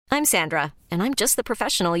I'm Sandra, and I'm just the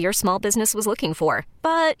professional your small business was looking for.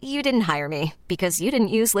 But you didn't hire me because you didn't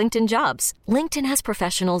use LinkedIn Jobs. LinkedIn has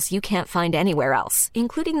professionals you can't find anywhere else,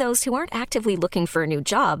 including those who aren't actively looking for a new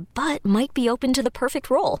job, but might be open to the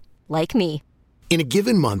perfect role, like me. In a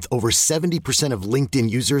given month, over 70% of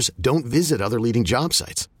LinkedIn users don't visit other leading job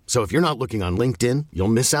sites. So if you're not looking on LinkedIn, you'll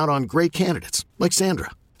miss out on great candidates like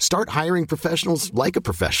Sandra. Start hiring professionals like a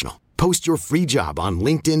professional. Post your free job on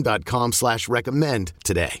linkedin.com/recommend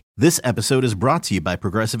today. This episode is brought to you by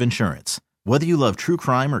Progressive Insurance. Whether you love true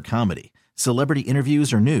crime or comedy, celebrity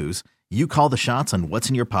interviews or news, you call the shots on what's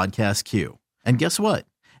in your podcast queue. And guess what?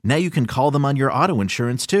 Now you can call them on your auto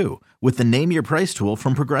insurance too with the Name Your Price tool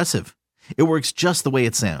from Progressive. It works just the way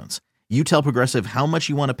it sounds. You tell Progressive how much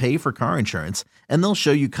you want to pay for car insurance, and they'll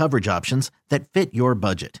show you coverage options that fit your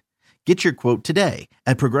budget. Get your quote today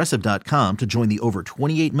at Progressive.com to join the over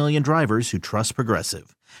 28 million drivers who trust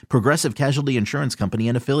Progressive. Progressive Casualty Insurance Company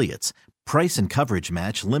and Affiliates. Price and coverage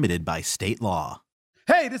match limited by state law.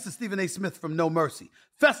 Hey, this is Stephen A. Smith from No Mercy.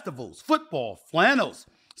 Festivals, football, flannels.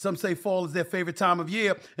 Some say fall is their favorite time of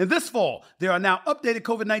year. And this fall, there are now updated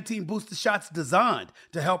COVID-19 booster shots designed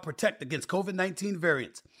to help protect against COVID-19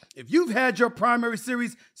 variants. If you've had your primary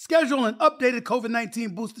series, schedule an updated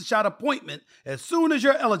COVID-19 booster shot appointment as soon as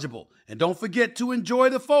you're eligible. And don't forget to enjoy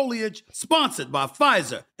the foliage. Sponsored by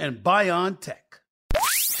Pfizer and BioNTech.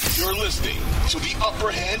 You're listening to the Upper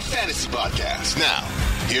Hand Fantasy Podcast. Now,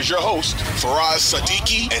 here's your host, Faraz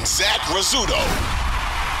Siddiqui and Zach Rizzuto.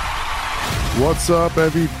 What's up,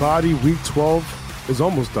 everybody? Week 12 is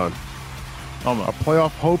almost done. Almost. Our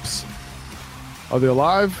playoff hopes, are they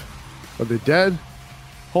alive? Are they dead?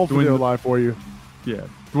 Hopefully they're alive for you. Yeah.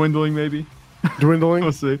 Dwindling, maybe. Dwindling?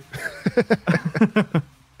 We'll see.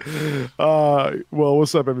 Well,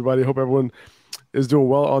 what's up, everybody? Hope everyone is doing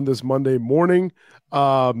well on this Monday morning.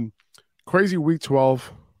 Crazy week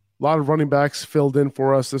 12. A lot of running backs filled in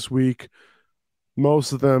for us this week.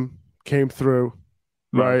 Most of them came through.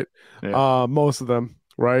 Right. Yeah. Most of them.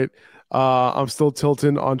 Right. I'm still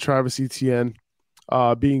tilting on Travis Etienne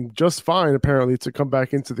being just fine, apparently, to come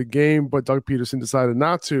back into the game. But Doug Peterson decided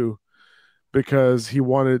not to because he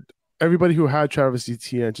wanted everybody who had Travis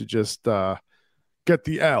Etienne to just get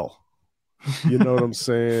the L. You know what I'm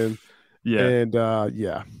saying? Yeah. And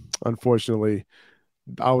unfortunately,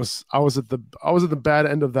 I was at the bad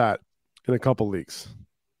end of that in a couple leagues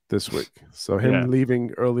this week. So him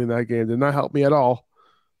leaving early in that game did not help me at all.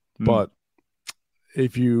 But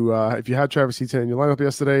if you had Travis Etienne in your lineup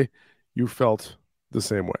yesterday, you felt the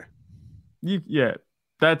same way.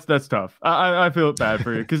 That's tough. I feel bad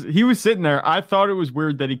for you because he was sitting there. I thought it was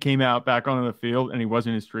weird that he came out back onto the field and he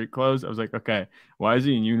wasn't in street clothes. I was like, okay, why is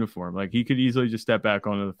he in uniform? Like he could easily just step back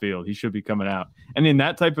onto the field. He should be coming out. And in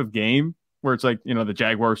that type of game where it's like, the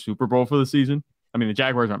Jaguars Super Bowl for the season. I mean, the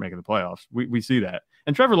Jaguars aren't making the playoffs. We see that.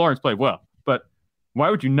 And Trevor Lawrence played well, but why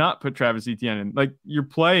would you not put Travis Etienne in? Like, you're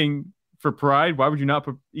playing for pride. Why would you not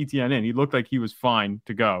put Etienne in? He looked like he was fine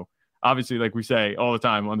to go. Obviously, like we say all the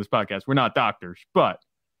time on this podcast, we're not doctors, but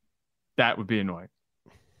that would be annoying.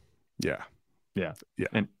 Yeah.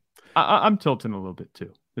 And I'm tilting a little bit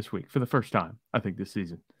too this week for the first time, I think, this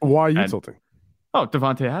season. Why are you tilting? Oh,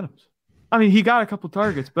 Devontae Adams. I mean, he got a couple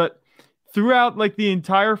targets, but throughout like the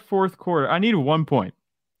entire fourth quarter, I needed 1 point.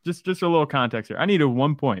 Just a little context here. I needed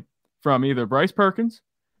 1 point from either Bryce Perkins,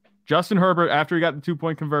 Justin Herbert after he got the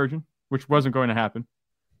 2-point conversion, which wasn't going to happen,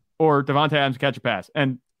 or Devontae Adams catch a pass.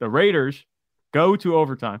 And the Raiders go to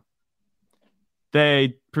overtime.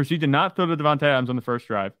 They proceed to not throw to Devontae Adams on the first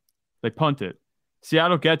drive. They punt it.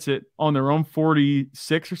 Seattle gets it on their own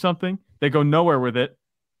 46 or something. They go nowhere with it.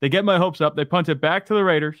 They get my hopes up. They punt it back to the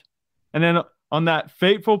Raiders. And then on that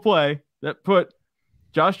fateful play that put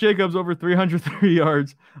Josh Jacobs over 303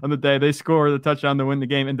 yards on the day, they score the touchdown to win the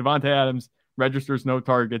game. And Devontae Adams registers no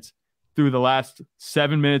targets through the last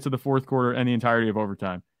 7 minutes of the fourth quarter and the entirety of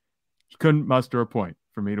overtime. He couldn't muster a point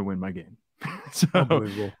for me to win my game. So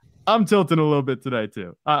I'm tilting a little bit today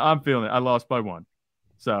too. I'm feeling it. I lost by 1.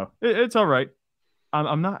 So it's all right.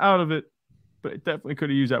 I'm not out of it, but it definitely could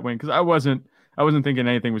have used that win because I wasn't thinking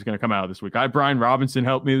anything was going to come out of this week. Brian Robinson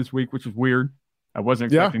helped me this week, which was weird. I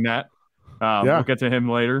wasn't expecting that. We'll get to him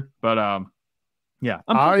later, but I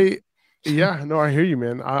hear you,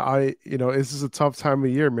 man. I this is a tough time of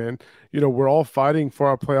year, man. We're all fighting for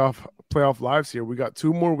our playoff lives here. We got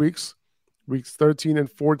 2 more weeks 13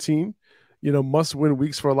 and 14, must win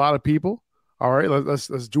weeks for a lot of people. All right, let's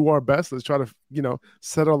do our best. Let's try to,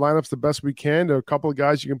 set our lineups the best we can. There are a couple of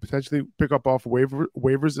guys you can potentially pick up off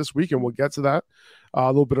waivers this week, and we'll get to that. A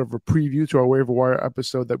little bit of a preview to our waiver wire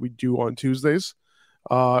episode that we do on Tuesdays.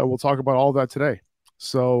 And we'll talk about all of that today.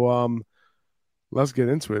 So, let's get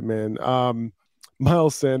into it, man.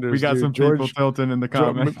 Miles Sanders. We got some people tilting in the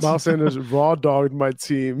comments. Miles Sanders raw dogged my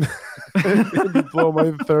team and blow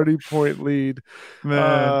my 30-point lead.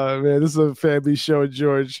 Man, this is a family show,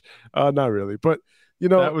 George. Not really, but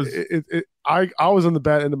that was I was on the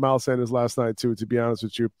bad end of Miles Sanders last night too. To be honest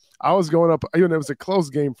with you, I was going up. It was a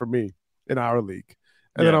close game for me in our league,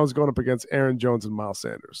 and then I was going up against Aaron Jones and Miles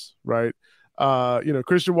Sanders. Right?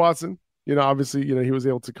 Christian Watson. Obviously, he was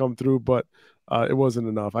able to come through, but it wasn't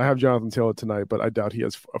enough. I have Jonathan Taylor tonight, but I doubt he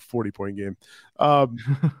has a 40-point game.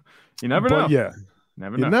 You never know. Yeah,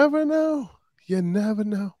 you never know. You never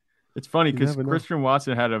know. It's funny because Christian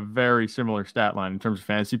Watson had a very similar stat line in terms of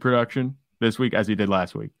fantasy production this week as he did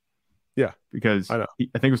last week. Yeah, because I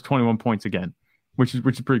think it was 21 points again, which is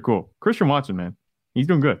pretty cool. Christian Watson, man, he's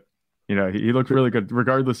doing good. He looked really good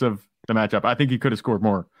regardless of the matchup. I think he could have scored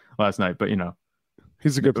more last night, but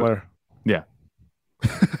he's a good player. Yeah.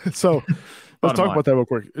 So let's talk about that real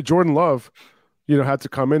quick. Jordan Love, had to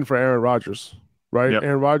come in for Aaron Rodgers, right? Yep.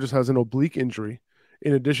 Aaron Rodgers has an oblique injury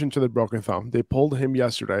in addition to the broken thumb. They pulled him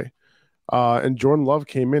yesterday, and Jordan Love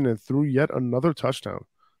came in and threw yet another touchdown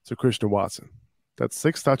to Christian Watson. That's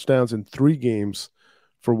 6 touchdowns in 3 games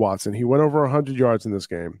for Watson. He went over 100 yards in this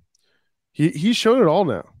game. He's shown it all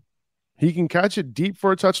now. He can catch it deep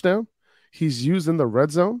for a touchdown. He's used in the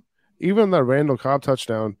red zone. Even that Randall Cobb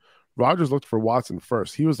touchdown, Rodgers looked for Watson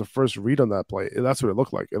first. He was the first read on that play. That's what it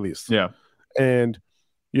looked like, at least. Yeah. And,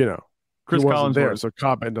 Chris Collinsworth there, so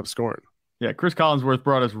Cobb ended up scoring. Yeah, Chris Collinsworth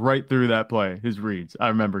brought us right through that play, his reads. I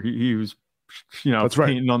remember he was, That's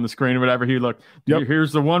painting right. on the screen or whatever. He looked,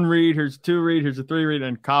 here's the 1 read, here's 2 read, here's a 3 read,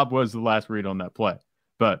 and Cobb was the last read on that play.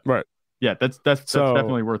 But, yeah, that's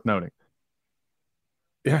definitely worth noting.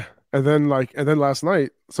 Yeah. And then last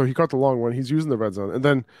night, so he caught the long one. He's using the red zone. And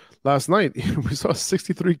then last night, we saw a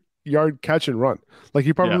 63-yard catch and run. Like,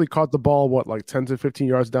 he probably caught the ball, 10 to 15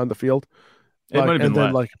 yards down the field? It might have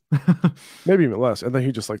been less. Maybe even less. And then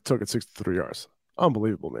he just, took it 63 yards.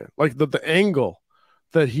 Unbelievable, man. Like, the angle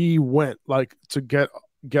that he went, to get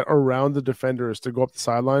around the defenders to go up the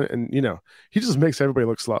sideline. And, he just makes everybody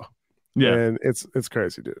look slow. Yeah. And it's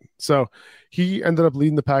crazy, dude. So he ended up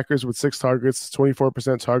leading the Packers with 6 targets,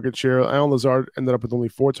 24% target share. Allen Lazard ended up with only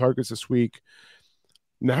 4 targets this week.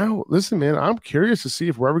 Now, listen, man, I'm curious to see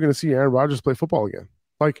if we're ever going to see Aaron Rodgers play football again.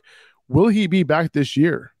 Will he be back this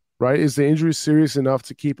year, right? Is the injury serious enough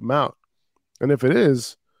to keep him out? And if it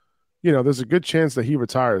is, there's a good chance that he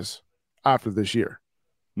retires after this year.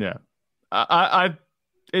 Yeah.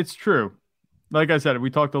 It's true. Like I said, we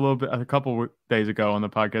talked a couple days ago on the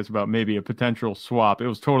podcast about maybe a potential swap. It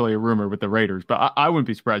was totally a rumor with the Raiders, but I wouldn't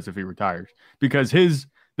be surprised if he retires because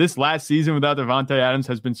this last season without Davante Adams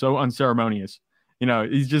has been so unceremonious.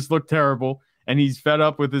 He's just looked terrible and he's fed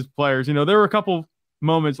up with his players. There were a couple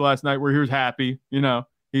moments last night where he was happy.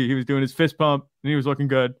 He was doing his fist pump and he was looking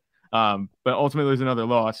good. But ultimately there's another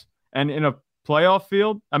loss. And in a playoff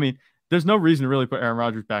field, I mean, there's no reason to really put Aaron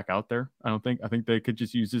Rodgers back out there. I think they could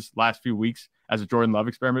just use this last few weeks as a Jordan Love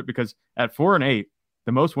experiment because at 4-8,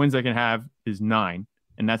 the most wins they can have is 9,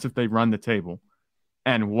 and that's if they run the table.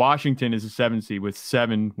 And Washington is a 7 seed with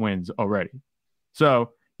 7 wins already.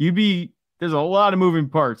 So there's a lot of moving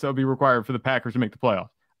parts that will be required for the Packers to make the playoffs.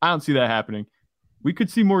 I don't see that happening. We could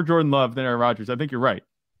see more Jordan Love than Aaron Rodgers. I think you're right.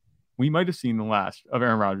 We might have seen the last of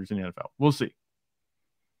Aaron Rodgers in the NFL. We'll see.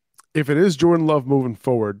 If it is Jordan Love moving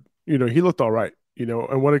forward, he looked all right,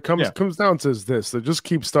 and what it comes down to is this: they just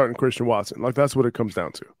keep starting Christian Watson. That's what it comes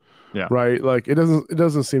down to. Yeah. Right. It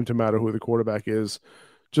doesn't seem to matter who the quarterback is.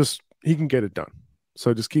 Just he can get it done.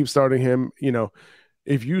 So just keep starting him.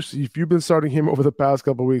 If you've been starting him over the past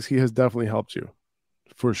couple of weeks, he has definitely helped you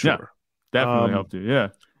for sure. Yeah, definitely helped you. Yeah.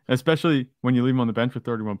 Especially when you leave him on the bench with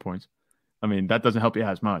 31 points. I mean, that doesn't help you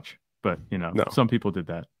as much, but some people did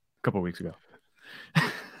that a couple of weeks ago.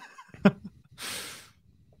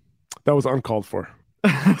 That was uncalled for.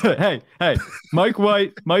 Hey, Mike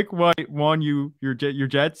White won you your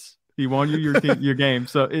Jets. He won you your game,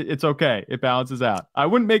 so it's okay. It balances out. I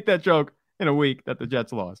wouldn't make that joke in a week that the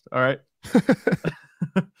Jets lost. All right.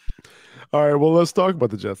 All right. Well, let's talk about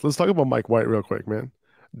the Jets. Let's talk about Mike White real quick, man.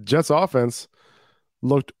 Jets offense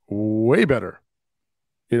looked way better.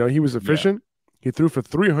 He was efficient. Yeah. He threw for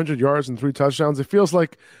 300 yards and 3 touchdowns. It feels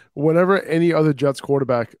like whenever any other Jets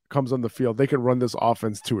quarterback comes on the field, they can run this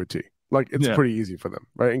offense to a T. It's pretty easy for them,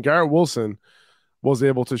 right? And Garrett Wilson was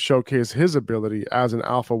able to showcase his ability as an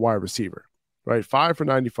alpha wide receiver, right? 5 for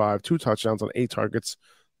 95, 2 touchdowns on 8 targets,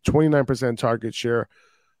 29% target share.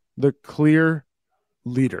 The clear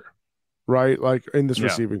leader, right? In this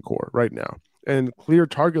receiving core right now, and clear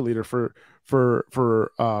target leader for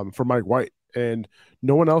Mike White. and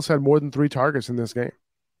no one else had more than 3 targets in this game.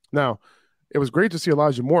 Now, it was great to see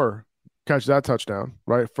Elijah Moore catch that touchdown,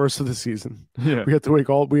 right? First of the season. Yeah. We had to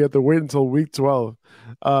wait until week 12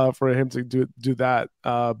 for him to do that.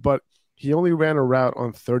 But he only ran a route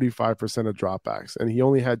on 35% of dropbacks, and he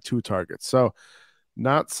only had 2 targets. So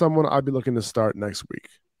not someone I'd be looking to start next week.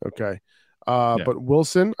 Okay. But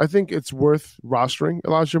Wilson, I think it's worth rostering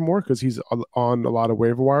Elijah Moore because he's on a lot of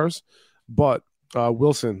waiver wires. But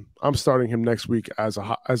Wilson, I'm starting him next week as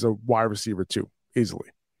a wide receiver too, easily.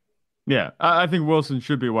 Yeah, I think Wilson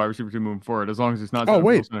should be a wide receiver 2 moving forward, as long as it's not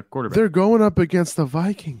Wilson at quarterback. They're going up against the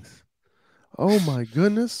Vikings. Oh my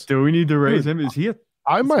goodness! Do we need to raise him? Is he?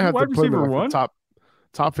 I might have to put him in like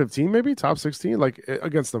top 15, maybe top 16, like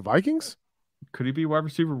against the Vikings. Could he be wide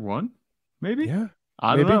receiver 1? Maybe. Yeah,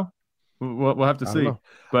 I don't know. We'll have to see.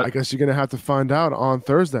 But I guess you're gonna have to find out on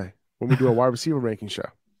Thursday when we do a wide receiver ranking show.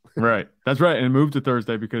 Right. That's right. And move to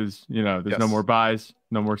Thursday because, there's no more buys,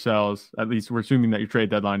 no more sells. At least we're assuming that your trade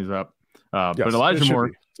deadline is up. But Elijah Moore,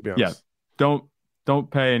 to be honest.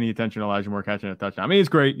 Don't pay any attention to Elijah Moore catching a touchdown. I mean, it's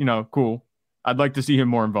great, cool. I'd like to see him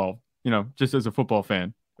more involved, just as a football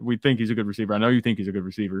fan. We think he's a good receiver. I know you think he's a good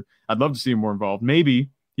receiver. I'd love to see him more involved. Maybe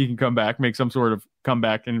he can come back, make some sort of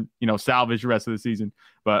comeback and, salvage the rest of the season.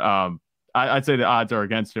 But I'd say the odds are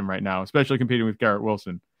against him right now, especially competing with Garrett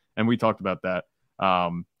Wilson. And we talked about that.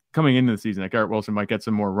 Coming into the season, that Garrett Wilson might get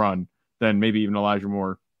some more run than maybe even Elijah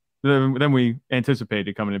Moore than we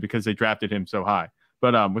anticipated coming in because they drafted him so high.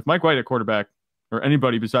 But with Mike White at quarterback or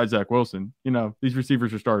anybody besides Zach Wilson, these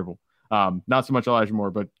receivers are startable. Not so much Elijah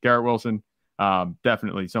Moore, but Garrett Wilson,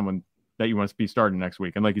 definitely someone that you want to be starting next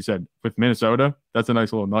week. And like you said, with Minnesota, that's a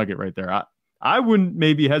nice little nugget right there. I wouldn't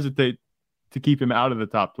maybe hesitate to keep him out of the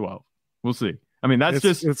top 12. We'll see. I mean, it's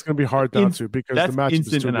going to be hard not to because the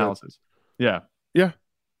matchup is too analysis. Good. Yeah.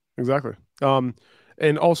 Exactly.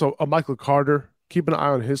 And also Michael Carter, keep an eye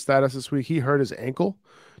on his status this week. He hurt his ankle.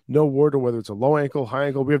 No word on whether it's a low ankle, high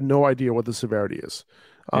ankle. We have no idea what the severity is.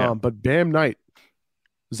 But Bam Knight,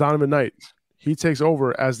 Zonovan Knight, he takes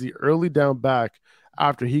over as the early down back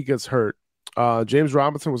after he gets hurt. James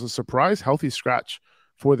Robinson was a surprise healthy scratch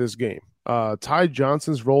for this game. Ty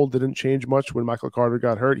Johnson's role didn't change much when Michael Carter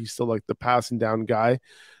got hurt. He's still like the passing down guy.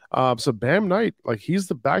 So Bam Knight, like he's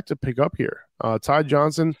the back to pick up here. Ty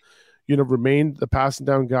Johnson, remained the passing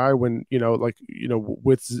down guy when,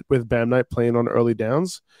 with Bam Knight playing on early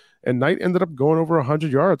downs, and Knight ended up going over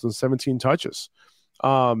 100 yards and 17 touches.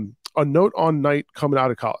 A note on Knight coming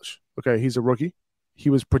out of college. Okay. He's a rookie.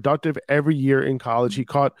 He was productive every year in college. He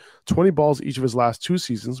caught 20 balls each of his last 2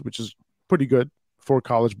 seasons, which is pretty good for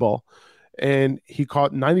college ball. And he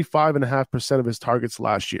caught 95.5% of his targets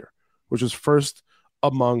last year, which was first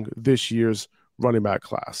among this year's running back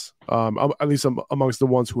class, at least amongst the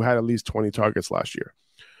ones who had at least 20 targets last year.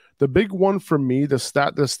 The big one for me, the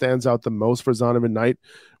stat that stands out the most for Zonovan Knight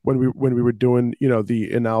when we were doing,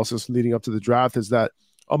 the analysis leading up to the draft is that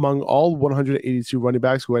among all 182 running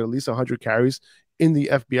backs who had at least 100 carries in the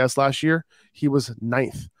FBS last year, he was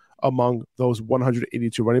 9th among those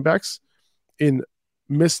 182 running backs in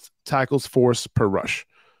missed tackles forced per rush,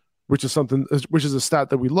 which is a stat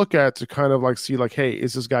that we look at to kind of like see like, hey,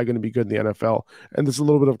 is this guy going to be good in the NFL? And there's a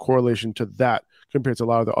little bit of correlation to that compared to a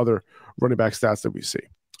lot of the other running back stats that we see.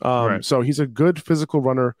 Right. So he's a good physical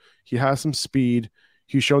runner. He has some speed.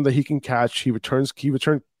 He's shown that he can catch. He returned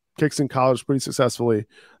kicks in college pretty successfully.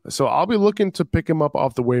 So I'll be looking to pick him up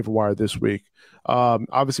off the waiver wire this week.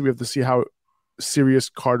 Obviously, we have to see how serious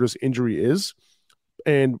Carter's injury is.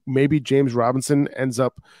 And maybe James Robinson ends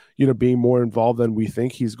up, being more involved than we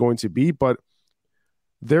think he's going to be. But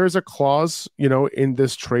there's a clause, in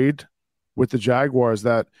this trade with the Jaguars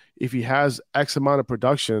that if he has X amount of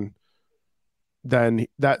production, then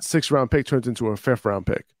that 6th-round pick turns into a 5th-round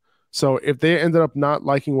pick. So if they ended up not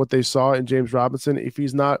liking what they saw in James Robinson, if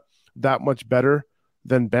he's not that much better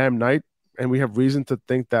than Bam Knight, and we have reason to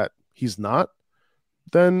think that he's not,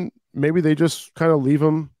 then maybe they just kind of leave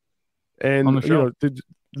him and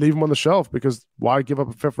leave him on the shelf, because why give up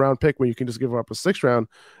a 5th-round pick when you can just give up a 6th round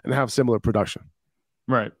and have similar production?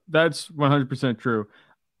 Right. That's 100% true.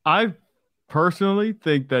 I personally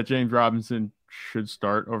think that James Robinson should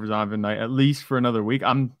start over Zonovan Knight at least for another week.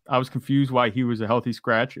 I was confused why he was a healthy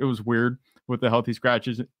scratch. It was weird with the healthy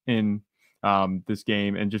scratches in this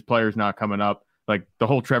game and just players not coming up. Like the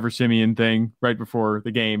whole Trevor Siemian thing right before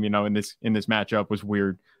the game, in this matchup was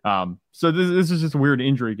weird. So this is just a weird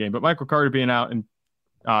injury game. But Michael Carter being out and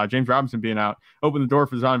James Robinson being out opened the door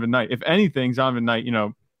for Zonovan Knight. If anything, Zonovan Knight,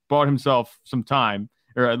 bought himself some time,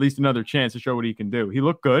 or at least another chance to show what he can do. He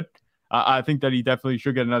looked good. I think that he definitely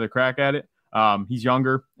should get another crack at it. He's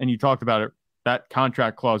younger, and you talked about it. That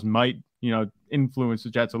contract clause might influence the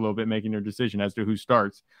Jets a little bit, making their decision as to who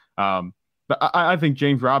starts. But I think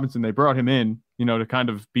James Robinson, they brought him in, to kind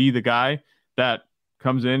of be the guy that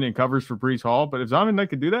comes in and covers for Breece Hall. But if Zonovan Knight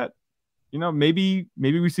could do that, maybe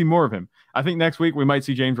we see more of him. I think next week we might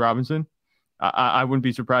see James Robinson. I wouldn't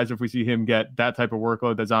be surprised if we see him get that type of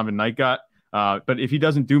workload that Zonovan Knight got. But if he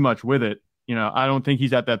doesn't do much with it, I don't think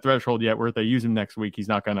he's at that threshold yet where if they use him next week, he's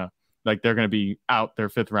not going to, they're going to be out their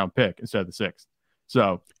 5th round pick instead of the 6th.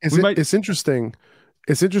 So it's interesting.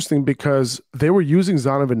 It's interesting because they were using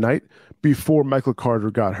Zonovan Knight before Michael Carter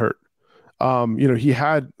got hurt. He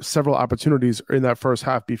had several opportunities in that first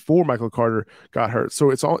half before Michael Carter got hurt. So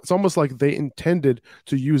it's almost like they intended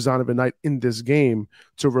to use Zonovan Knight in this game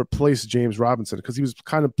to replace James Robinson because he was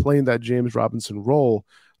kind of playing that James Robinson role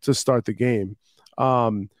to start the game.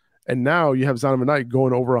 And now you have Zonovan Knight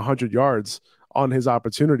going over 100 yards on his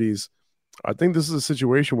opportunities. I think this is a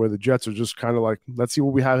situation where the Jets are just kind of like, let's see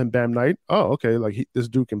what we have in Bam Knight. Oh, okay, this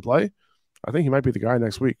dude can play. I think he might be the guy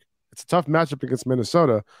next week. It's a tough matchup against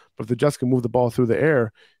Minnesota, but if the Jets can move the ball through the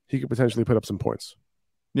air, he could potentially put up some points.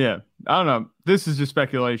 Yeah, I don't know. This is just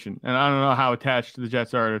speculation, and I don't know how attached the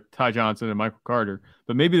Jets are to Ty Johnson and Michael Carter,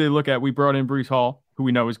 but maybe they look at, we brought in Breece Hall, who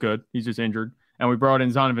we know is good. He's just injured. And we brought in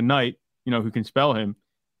Zonovan Knight, who can spell him.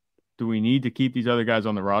 Do we need to keep these other guys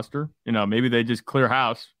on the roster? Maybe they just clear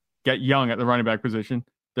house, get young at the running back position.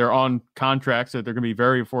 They're on contracts that they're going to be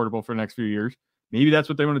very affordable for the next few years. Maybe that's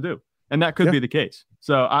what they want to do. And that could be the case.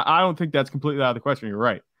 So I don't think that's completely out of the question. You're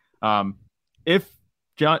right. If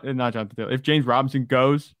James Robinson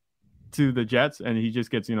goes to the Jets and he just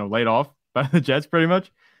gets, laid off by the Jets pretty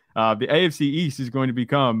much, the AFC East is going to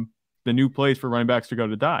become the new place for running backs to go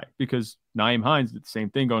to die because Nyheim Hines did the same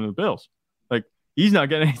thing going to the Bills. Like, he's not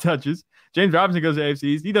getting any touches. James Robinson goes to AFC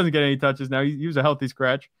East. He doesn't get any touches now. He was a healthy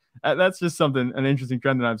scratch. That's just an interesting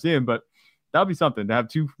trend that I'm seeing, but that'll be something to have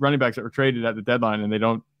 2 running backs that were traded at the deadline and they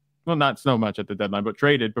don't, well, not so much at the deadline, but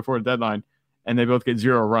traded before the deadline, and they both get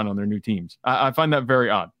 0 run on their new teams. I find that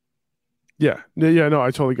very odd. Yeah, no,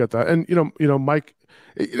 I totally get that. And, Mike,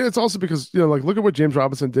 it's also because, look at what James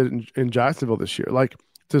Robinson did in Jacksonville this year. Like,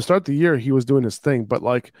 to start the year, he was doing his thing, but,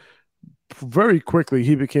 very quickly,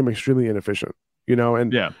 he became extremely inefficient,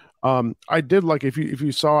 and I did, if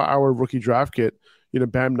you saw our rookie draft kit,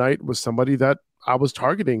 Bam Knight was somebody that I was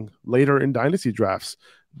targeting later in dynasty drafts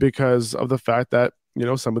because of the fact that,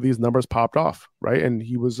 some of these numbers popped off, right? And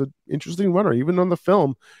he was an interesting runner. Even on the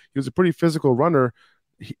film, he was a pretty physical runner.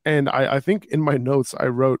 And I think in my notes, I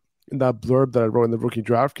wrote in that blurb that I wrote in the rookie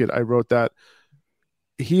draft kit, I wrote that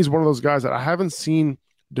he's one of those guys that I haven't seen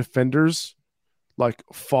defenders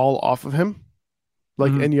fall off of him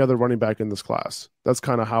any other running back in this class. That's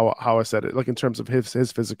kind of how I said it, in terms of his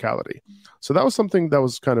physicality. So that was something that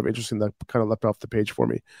was kind of interesting that kind of leapt off the page for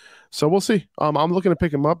me. So we'll see. I'm looking to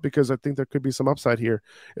pick him up because I think there could be some upside here.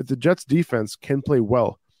 If the Jets defense can play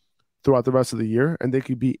well throughout the rest of the year and they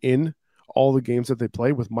could be in all the games that they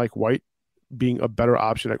play with Mike White being a better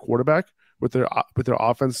option at quarterback with their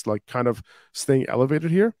offense, kind of staying elevated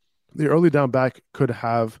here, the early down back could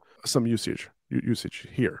have some usage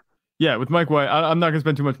here. Yeah, with Mike White, I'm not going to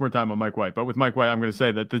spend too much more time on Mike White, but with Mike White, I'm going to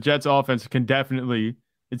say that the Jets offense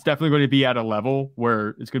it's definitely going to be at a level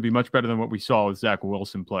where it's going to be much better than what we saw with Zach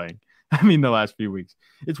Wilson playing. The last few weeks.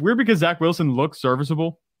 It's weird because Zach Wilson looked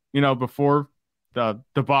serviceable, before the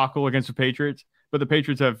debacle against the Patriots, but the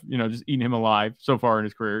Patriots have, just eaten him alive so far in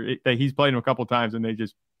his career. He's played him a couple times and they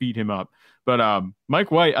just beat him up. But Mike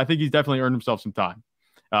White, I think he's definitely earned himself some time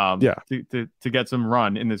to get some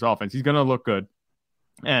run in this offense. He's going to look good.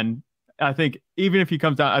 And I think even if he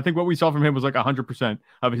comes down, I think what we saw from him was 100%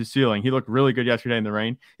 of his ceiling. He looked really good yesterday in the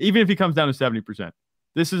rain. Even if he comes down to 70%,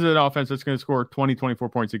 this is an offense that's going to score 20, 24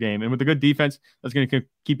 points a game. And with a good defense, that's going to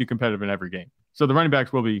keep you competitive in every game. So the running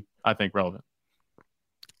backs will be, I think, relevant.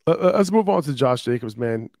 Let's move on to Josh Jacobs,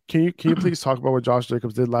 man. Can you please talk about what Josh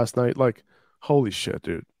Jacobs did last night? Holy shit,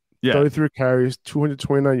 dude. Yeah. 33 carries,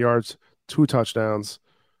 229 yards, 2 touchdowns.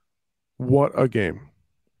 What a game.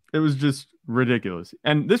 It was just ridiculous.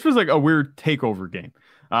 And this was a weird takeover game.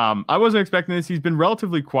 I wasn't expecting this. He's been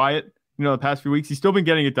relatively quiet, the past few weeks. He's still been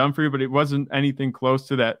getting it done for you, but it wasn't anything close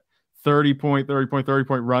to that 30-point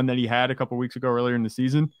run that he had a couple weeks ago earlier in the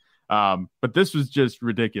season. But this was just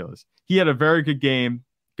ridiculous. He had a very good game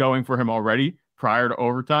going for him already prior to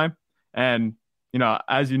overtime. And,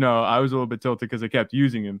 as you know, I was a little bit tilted because I kept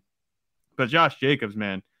using him. But Josh Jacobs,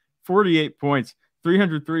 man, 48 points,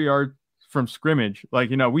 303 yards from scrimmage.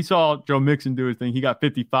 We saw Joe Mixon do his thing. He got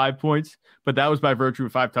 55 points, but that was by virtue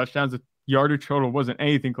of 5 touchdowns. The yardage total wasn't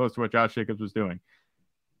anything close to what Josh Jacobs was doing.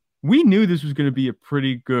 We knew this was going to be a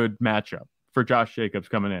pretty good matchup for Josh Jacobs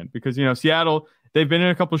coming in because, Seattle they've been in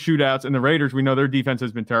a couple shootouts, and the Raiders, we know their defense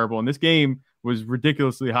has been terrible. And this game was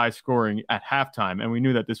ridiculously high scoring at halftime. And we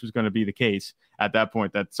knew that this was going to be the case at that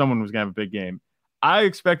point, that someone was going to have a big game. I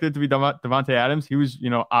expected it to be Davante Adams. He was,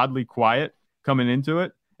 oddly quiet coming into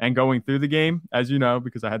it and going through the game, as you know,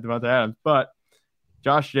 because I had Davante Adams. But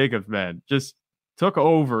Josh Jacobs, man, just took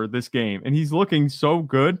over this game, and he's looking so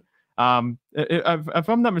good. If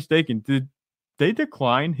I'm not mistaken, did they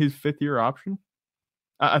decline his 5th-year option?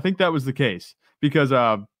 I think that was the case, because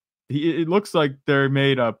it looks like they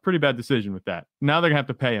made a pretty bad decision with that. Now they're going to have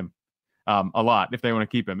to pay him a lot if they want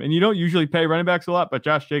to keep him. And you don't usually pay running backs a lot, but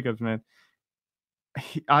Josh Jacobs, man,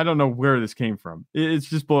 I don't know where this came from. It's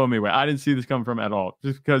just blowing me away. I didn't see this coming from at all,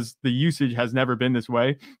 just because the usage has never been this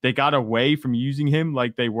way. They got away from using him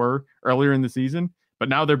like they were earlier in the season, but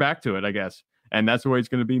now they're back to it, I guess. And that's the way it's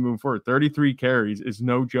going to be moving forward. 33 carries is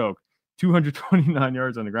no joke. 229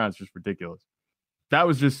 yards on the ground is just ridiculous. That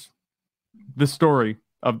was just the story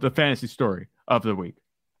of the fantasy story of the week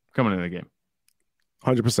coming into the game.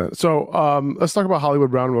 100%. So let's talk about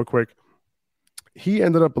Hollywood Brown real quick. He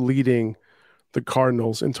ended up leading the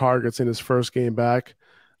Cardinals in targets in his first game back.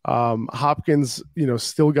 Hopkins,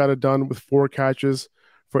 still got it done with 4 catches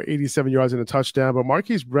for 87 yards and a touchdown, but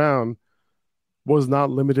Marquise Brown was not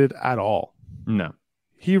limited at all. No.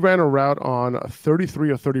 He ran a route on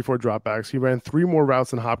 33 or 34 dropbacks. He ran 3 more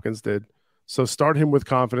routes than Hopkins did. So start him with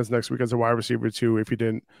confidence next week as a wide receiver 2 if you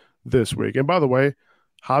didn't this week. And by the way,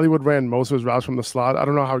 Hollywood ran most of his routes from the slot. I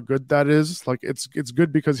don't know how good that is. Like, it's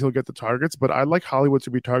good because he'll get the targets, but I like Hollywood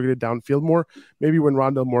to be targeted downfield more. Maybe when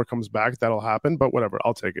Rondale Moore comes back, that'll happen, but whatever,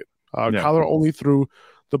 I'll take it. Kyler only threw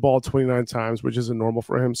the ball 29 times, which isn't normal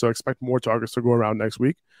for him, so expect more targets to go around next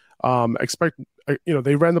week.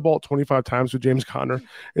 They ran the ball 25 times with James Conner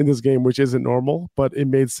in this game, which isn't normal, but it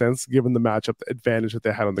made sense given the matchup, the advantage that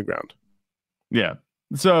they had on the ground. Yeah.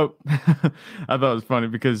 So I thought it was funny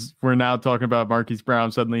because we're now talking about Marquise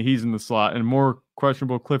Brown. Suddenly he's in the slot, and more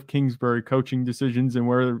questionable Cliff Kingsbury coaching decisions and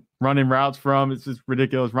where they're running routes from. It's just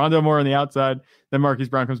ridiculous. Rondale Moore on the outside, then Marquise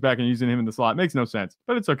Brown comes back and using him in the slot. It makes no sense,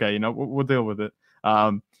 but it's okay. We'll deal with it.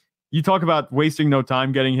 You talk about wasting no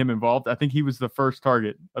time getting him involved. I think he was the first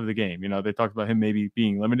target of the game. They talked about him maybe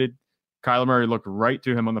being limited. Kyler Murray looked right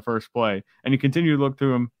to him on the first play, and he continued to look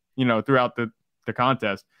to him, throughout the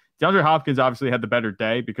contest. DeAndre Hopkins obviously had the better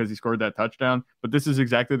day because he scored that touchdown, but this is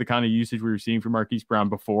exactly the kind of usage we were seeing from Marquise Brown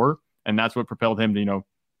before, and that's what propelled him to,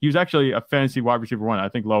 he was actually a fantasy wide receiver 1, I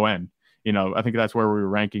think low end. I think that's where we were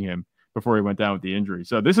ranking him before he went down with the injury.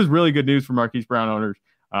 So this is really good news for Marquise Brown owners.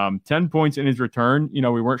 10 points in his return.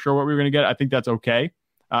 We weren't sure what we were going to get. I think that's okay.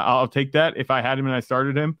 I'll take that. If I had him and I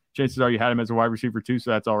started him, chances are you had him as a wide receiver 2,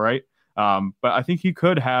 so that's all right. But I think he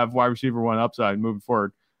could have wide receiver 1 upside moving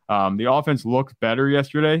forward. The offense looked better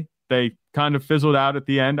yesterday. They kind of fizzled out at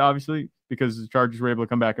the end, obviously, because the Chargers were able to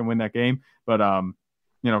come back and win that game. But,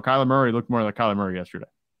 Kyler Murray looked more like Kyler Murray yesterday.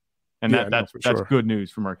 And that's good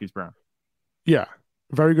news for Marquise Brown. Yeah,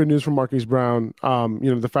 very good news for Marquise Brown.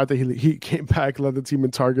 The fact that he came back, led the team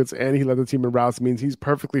in targets, and he led the team in routes means he's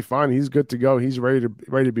perfectly fine. He's good to go. He's ready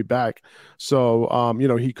to be back. So,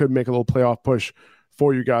 he could make a little playoff push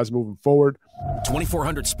for you guys moving forward.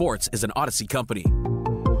 2400 Sports is an Odyssey company.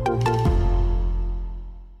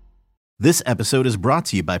 This episode is brought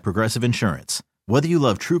to you by Progressive Insurance. Whether you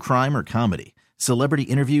love true crime or comedy, celebrity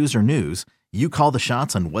interviews or news, you call the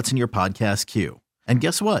shots on what's in your podcast queue. And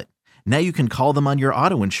guess what? Now you can call them on your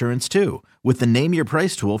auto insurance too with the Name Your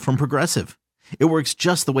Price tool from Progressive. It works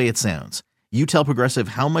just the way it sounds. You tell Progressive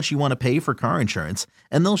how much you want to pay for car insurance,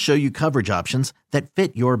 and they'll show you coverage options that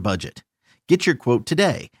fit your budget. Get your quote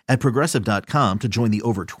today at Progressive.com to join the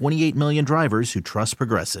over 28 million drivers who trust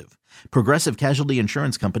Progressive. Progressive Casualty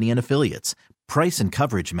Insurance Company and Affiliates. Price and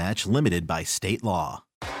coverage match limited by state law.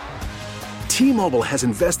 T-Mobile has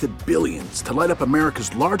invested billions to light up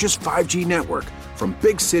America's largest 5G network, from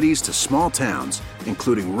big cities to small towns,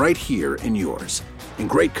 including right here in yours. And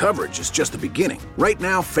great coverage is just the beginning. Right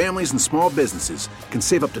now, families and small businesses can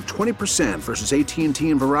save up to 20% versus AT&T and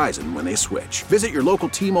Verizon when they switch. Visit your local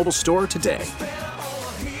T-Mobile store today.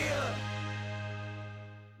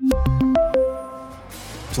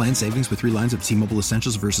 Plan savings with 3 lines of T-Mobile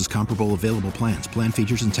Essentials versus comparable available plans. Plan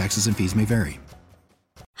features and taxes and fees may vary.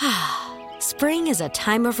 Spring is a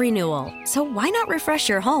time of renewal, so why not refresh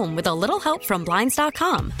your home with a little help from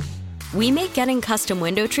Blinds.com? We make getting custom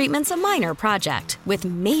window treatments a minor project with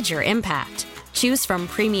major impact. Choose from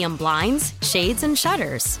premium blinds, shades, and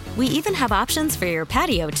shutters. We even have options for your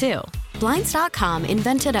patio, too. Blinds.com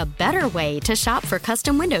invented a better way to shop for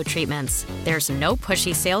custom window treatments. There's no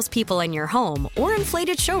pushy salespeople in your home or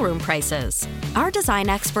inflated showroom prices. Our design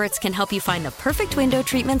experts can help you find the perfect window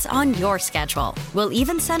treatments on your schedule. We'll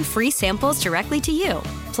even send free samples directly to you.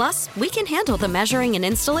 Plus, we can handle the measuring and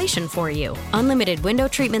installation for you. Unlimited window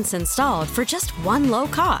treatments installed for just one low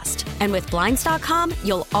cost. And with Blinds.com,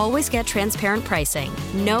 you'll always get transparent pricing.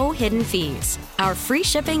 No hidden fees. Our free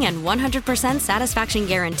shipping and 100% satisfaction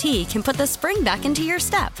guarantee can put the spring back into your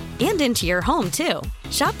step and into your home, too.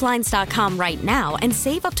 Shop Blinds.com right now and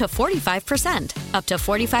save up to 45%. Up to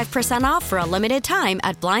 45% off for a limited time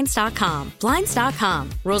at Blinds.com. Blinds.com.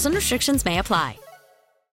 Rules and restrictions may apply.